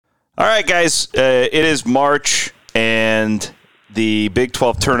All right, guys, it is March, and the Big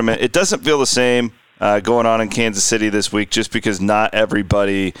 12 tournament, it doesn't feel the same going on in Kansas City this week just because not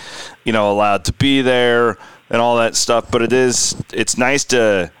everybody, allowed to be there and all that stuff. But it's nice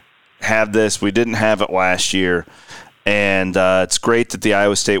to have this. We didn't have it last year, and it's great that the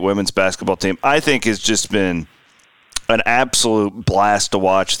Iowa State women's basketball team, I think, has just been an absolute blast to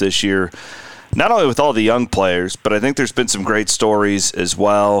watch this year. Not only with all the young players, but I think there's been some great stories as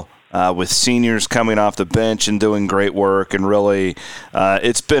well. With seniors coming off the bench and doing great work, and really,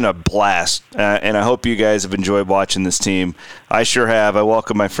 it's been a blast. And I hope you guys have enjoyed watching this team. I sure have. I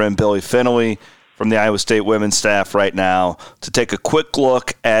welcome my friend Billy Fennelly from the Iowa State women's staff right now to take a quick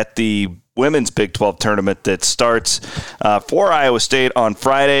look at the women's Big 12 tournament that starts for Iowa State on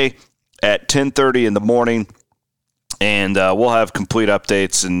Friday at 10:30 in the morning. And we'll have complete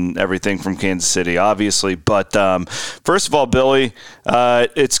updates and everything from Kansas City, obviously. But first of all, Billy,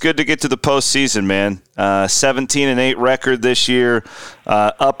 it's good to get to the postseason, man. 17-8 record this year,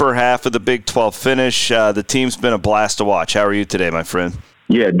 upper half of the Big 12 finish. The team's been a blast to watch. How are you today, my friend?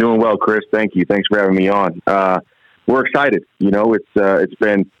 Yeah, doing well, Chris. Thank you. Thanks for having me on. We're excited. It's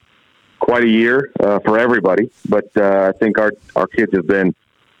been quite a year for everybody, but I think our kids have been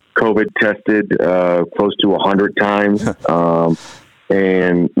COVID tested close to 100 times,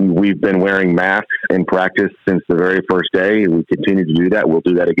 and we've been wearing masks in practice since the very first day. We continue to do that. We'll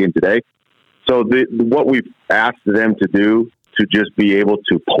do that again today. So what we've asked them to do to just be able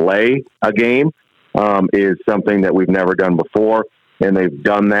to play a game is something that we've never done before, and they've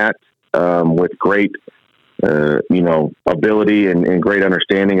done that with great, ability and great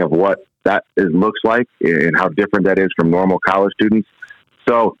understanding of what that looks like and how different that is from normal college students.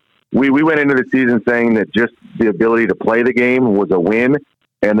 So we went into the season saying that just the ability to play the game was a win,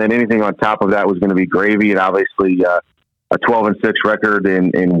 and then anything on top of that was going to be gravy. And obviously, a 12-6 record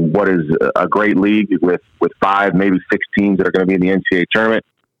in what is a great league with 5, maybe 6 teams that are going to be in the NCAA tournament.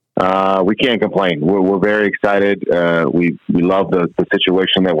 We can't complain. We're very excited. We love the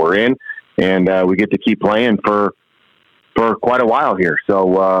situation that we're in, and we get to keep playing for quite a while here.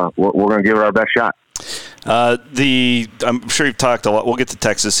 So we're going to give it our best shot. I'm sure you've talked a lot. We'll get to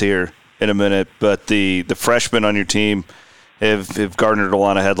Texas here in a minute, but the freshmen on your team have garnered a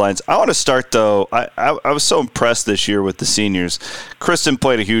lot of headlines. I want to start, though. I was so impressed this year with the seniors. Kristen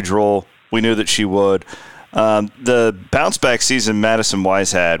played a huge role. We knew that she would. The bounce-back season Madison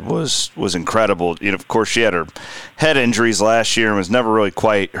Wise had was incredible. Of course, she had her head injuries last year and was never really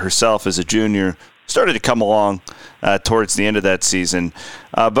quite herself as a junior. Started to come along towards the end of that season.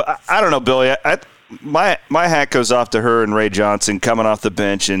 But I don't know, Billy. My hat goes off to her and Ray Johnson coming off the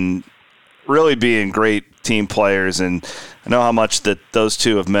bench and really being great team players. And I know how much that those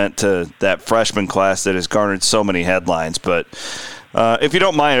two have meant to that freshman class that has garnered so many headlines. But if you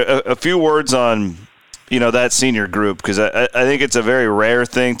don't mind, a few words on that senior group, because I think it's a very rare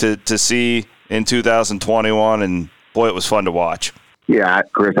thing to see in 2021, and boy, it was fun to watch. Yeah,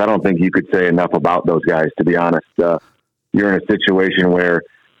 Chris, I don't think you could say enough about those guys, to be honest. You're in a situation where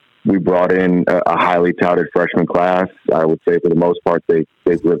we brought in a highly touted freshman class. I would say for the most part, they've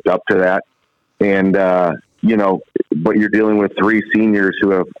lived up to that. And, but you're dealing with 3 seniors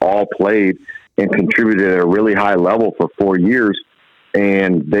who have all played and contributed at a really high level for 4 years.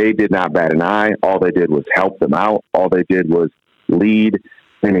 And they did not bat an eye. All they did was help them out. All they did was lead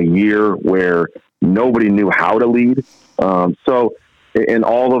in a year where nobody knew how to lead. And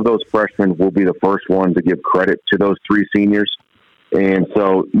all of those freshmen will be the first ones to give credit to those 3 seniors. And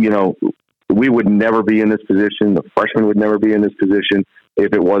so, we would never be in this position. The freshmen would never be in this position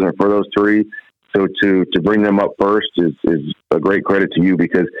if it wasn't for those 3. So to bring them up first is a great credit to you,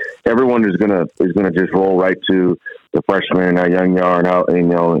 because everyone is gonna just roll right to the freshman and Young Yarn out,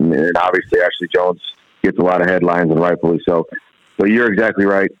 and obviously Ashley Jones gets a lot of headlines, and rightfully so. But you're exactly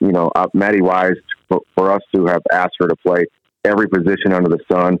right. Maddie Wise, for us to have asked her to play every position under the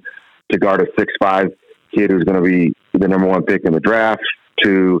sun, to guard a 6'5" kid who's going to be the number 1 pick in the draft,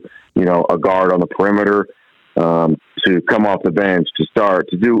 to, a guard on the perimeter, to come off the bench, to start,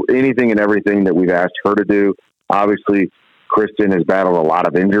 to do anything and everything that we've asked her to do. Obviously, Kristen has battled a lot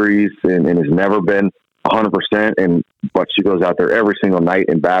of injuries and has never been 100%, but she goes out there every single night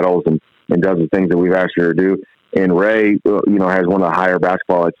and battles and does the things that we've asked her to do. And Ray, has one of the higher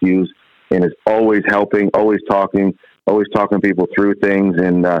basketball IQs and is always helping, always talking people through things,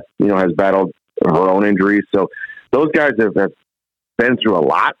 and, has battled her own injuries. So those guys have been through a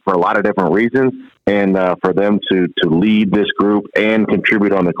lot for a lot of different reasons. And for them to lead this group and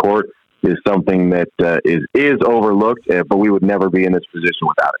contribute on the court is something that is overlooked, but we would never be in this position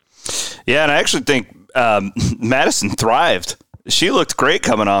without it. Yeah, and I actually think Madison thrived she looked great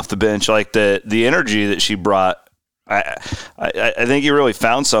coming off the bench. Like the energy that she brought. I think you really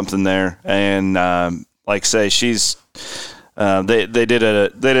found something there, and like say she's they did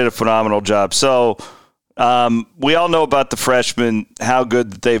a phenomenal job. So we all know about the freshmen, how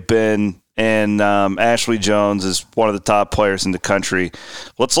good that they've been, and Ashley Jones is one of the top players in the country.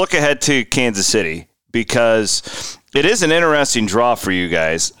 Let's look ahead to Kansas City, because it is an interesting draw for you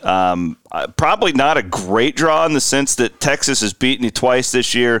guys. Probably not a great draw in the sense that Texas has beaten you twice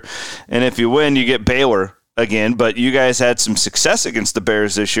this year, and if you win, you get Baylor again. But you guys had some success against the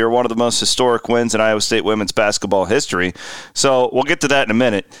Bears this year, one of the most historic wins in Iowa State women's basketball history. So we'll get to that in a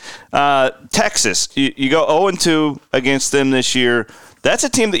minute. Texas, you go 0-2 against them this year. That's a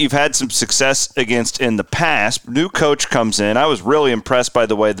team that you've had some success against in the past. New coach comes in. I was really impressed by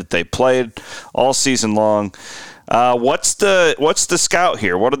the way that they played all season long. What's the scout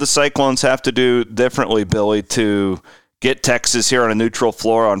here? What do the Cyclones have to do differently, Billy, to get Texas here on a neutral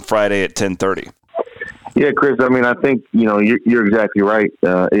floor on Friday at 10:30? Yeah, Chris. I mean, I think you're exactly right.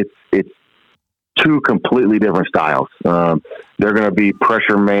 It's two completely different styles. They're going to be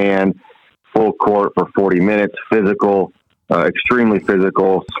pressure man, full court for 40 minutes, physical. Extremely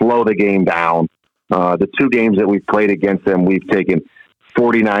physical, slow the game down. The two games that we've played against them, we've taken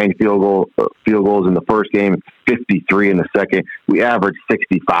 49 field goals in the first game, 53 in the second. We averaged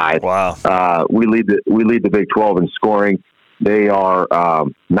 65. Wow. We lead the Big 12 in scoring. They are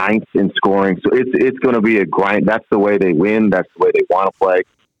ninth in scoring. So it's going to be a grind. That's the way they win. That's the way they want to play.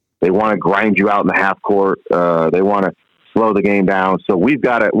 They want to grind you out in the half court. They want to slow the game down. So we're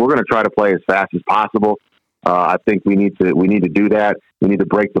going to try to play as fast as possible. I think we need to do that. We need to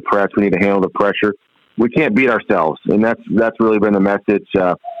break the press. We need to handle the pressure. We can't beat ourselves, and that's really been the message.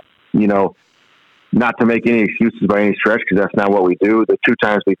 Not to make any excuses by any stretch, because that's not what we do. The two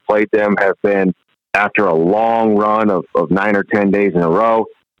times we've played them have been after a long run of 9 or 10 days in a row,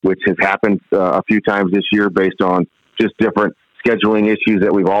 which has happened a few times this year based on just different scheduling issues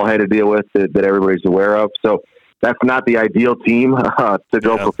that we've all had to deal with that everybody's aware of. So that's not the ideal team to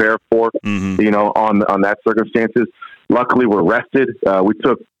go prepare for, on that circumstances. Luckily, we're rested. We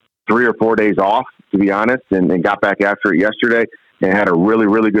took 3 or 4 days off, to be honest, and got back after it yesterday and had a really,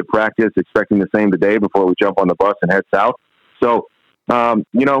 really good practice, expecting the same today before we jump on the bus and head south. So, but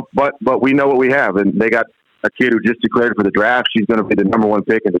we know what we have. And they got a kid who just declared for the draft. She's going to be the number 1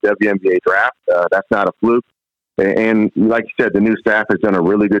 pick in the WNBA draft. That's not a fluke. And like you said, the new staff has done a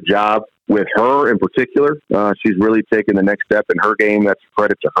really good job with her in particular. She's really taken the next step in her game. That's a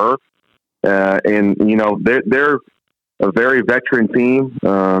credit to her. They're a very veteran team.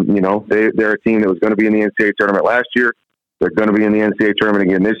 They're a team that was going to be in the NCAA tournament last year. They're going to be in the NCAA tournament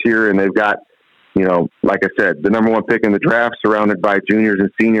again this year. And they've got, like I said, the number 1 pick in the draft, surrounded by juniors and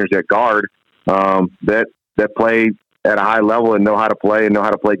seniors at guard that play at a high level and know how to play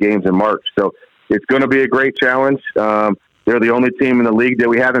games in March. So it's going to be a great challenge. They're the only team in the league that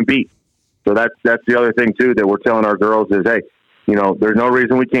we haven't beat. So that's the other thing too that we're telling our girls is, hey, there's no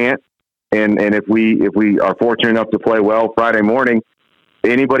reason we can't. And if we are fortunate enough to play well Friday morning,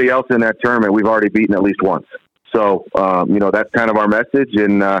 anybody else in that tournament we've already beaten at least once. So that's kind of our message.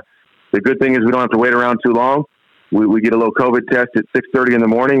 And the good thing is we don't have to wait around too long. We get a little COVID test at 6:30 in the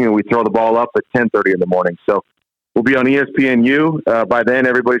morning, and we throw the ball up at 10:30 in the morning. So we'll be on ESPNU. By then,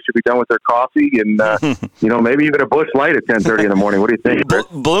 everybody should be done with their coffee and, maybe even a Busch Light at 10:30 in the morning. What do you think, Chris?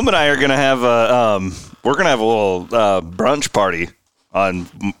 Bloom and I are going to have a little brunch party on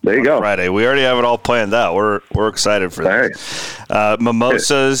Friday. We already have it all planned out. We're excited for that. Right.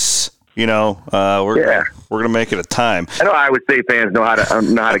 Mimosas, we're going to make it a time. I know Iowa State fans know how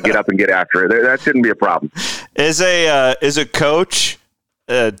to get up and get after it. That shouldn't be a problem. As a coach,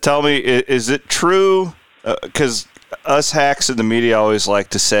 tell me, is it true? Because us hacks in the media always like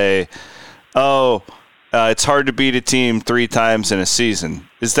to say, it's hard to beat a team 3 times in a season.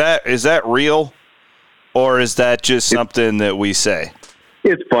 Is that real, or is that just something that we say?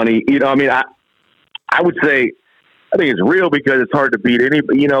 It's funny. I would say I think it's real because it's hard to beat any.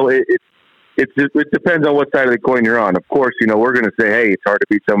 It depends on what side of the coin you're on. Of course, we're going to say, hey, it's hard to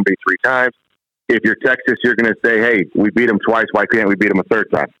beat somebody 3 times. If you're Texas, you're going to say, hey, we beat them twice. Why can't we beat them a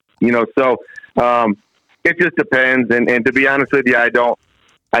 3rd time? It just depends. And to be honest with you,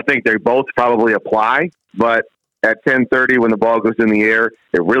 I think they both probably apply, but at 10:30 when the ball goes in the air,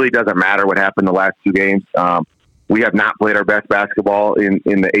 it really doesn't matter what happened the last 2 games. We have not played our best basketball in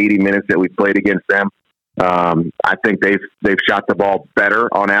the 80 minutes that we've played against them. I think they've shot the ball better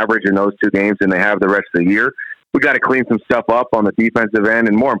on average in those 2 games than they have the rest of the year. We got to clean some stuff up on the defensive end.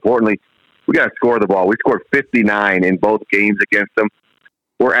 And more importantly, we got to score the ball. We scored 59 in both games against them.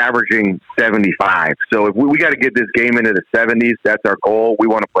 we're averaging 75. So if we got to get this game into the 70s, that's our goal. We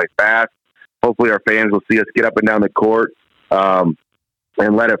want to play fast. Hopefully our fans will see us get up and down the court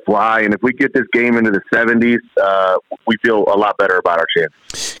and let it fly. And if we get this game into the 70s, we feel a lot better about our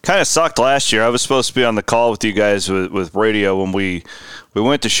chance. Kind of sucked last year. I was supposed to be on the call with you guys with radio when we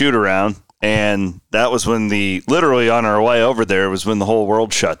went to shoot around, and that was when literally on our way over there was when the whole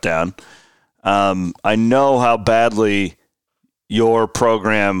world shut down. I know how badly your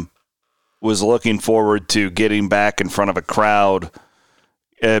program was looking forward to getting back in front of a crowd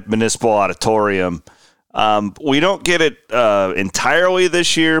at Municipal Auditorium. We don't get it entirely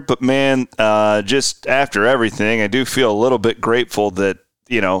this year, but man, just after everything, I do feel a little bit grateful that,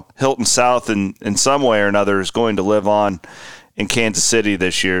 Hilton South in some way or another is going to live on in Kansas City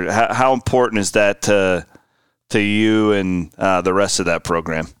this year. How important is that to you and the rest of that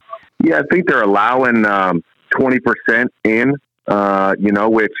program? Yeah, I think they're allowing 20% in,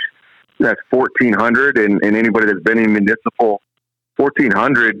 which that's 1,400, and anybody that's been in municipal,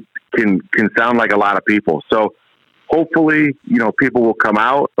 1,400 can sound like a lot of people. So hopefully, people will come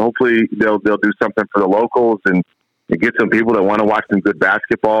out. Hopefully they'll do something for the locals and get some people that want to watch some good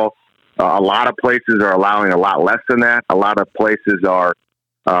basketball. A lot of places are allowing a lot less than that. A lot of places are,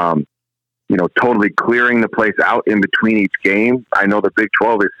 totally clearing the place out in between each game. I know the Big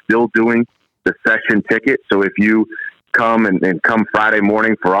 12 is still doing the session ticket. So if you come and come Friday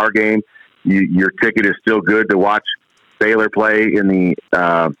morning for our game, your ticket is still good to watch Baylor play in the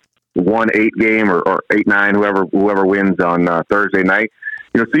 1-8 game or 8-9, whoever wins on Thursday night.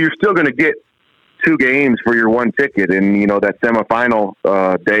 So you're still going to get 2 games for your one ticket, and that semifinal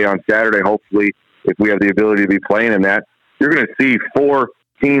day on Saturday. Hopefully, if we have the ability to be playing in that, you're going to see 4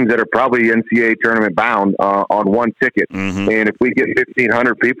 teams that are probably NCAA tournament bound on one ticket. Mm-hmm. And if we get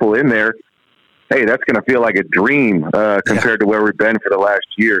 1,500 people in there, hey, that's going to feel like a dream compared to where we've been for the last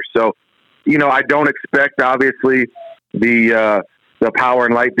year. So, I don't expect obviously the Power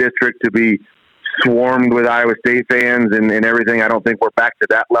and Light District to be swarmed with Iowa State fans and everything. I don't think we're back to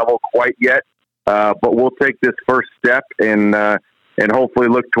that level quite yet. But we'll take this first step and hopefully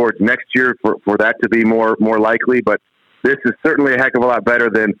look towards next year for that to be more likely. But this is certainly a heck of a lot better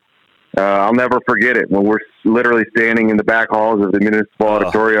than I'll never forget it when we're literally standing in the back halls of the Municipal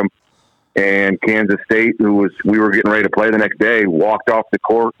Auditorium, and Kansas State, we were getting ready to play the next day, walked off the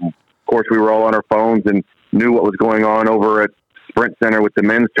court. And of course, we were all on our phones and knew what was going on over at Sprint Center with the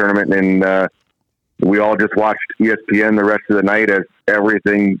men's tournament, and we all just watched ESPN the rest of the night as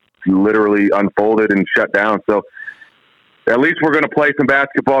everything literally unfolded and shut down. So at least we're going to play some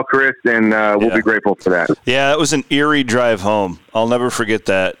basketball, Chris, and we'll be grateful for that. Yeah, it was an eerie drive home. I'll never forget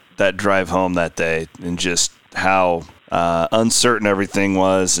that drive home that day and just how uncertain everything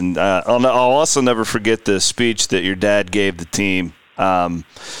was. And I'll also never forget the speech that your dad gave the team.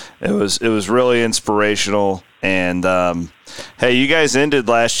 It was really inspirational. And hey, you guys ended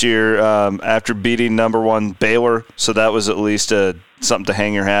last year after beating number 1 Baylor, so that was at least something to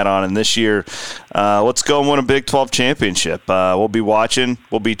hang your hat on. And this year, let's go and win a Big 12 championship. We'll be watching.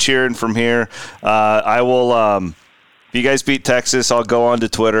 We'll be cheering from here. I will. If you guys beat Texas, I'll go onto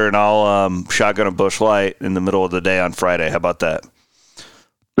Twitter and I'll shotgun a Busch Light in the middle of the day on Friday. How about that?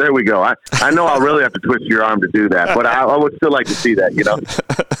 There we go. I know I'll really have to twist your arm to do that, but I would still like to see that,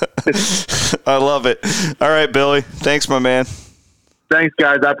 I love it. All right, Billy. Thanks, my man. Thanks,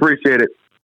 guys. I appreciate it.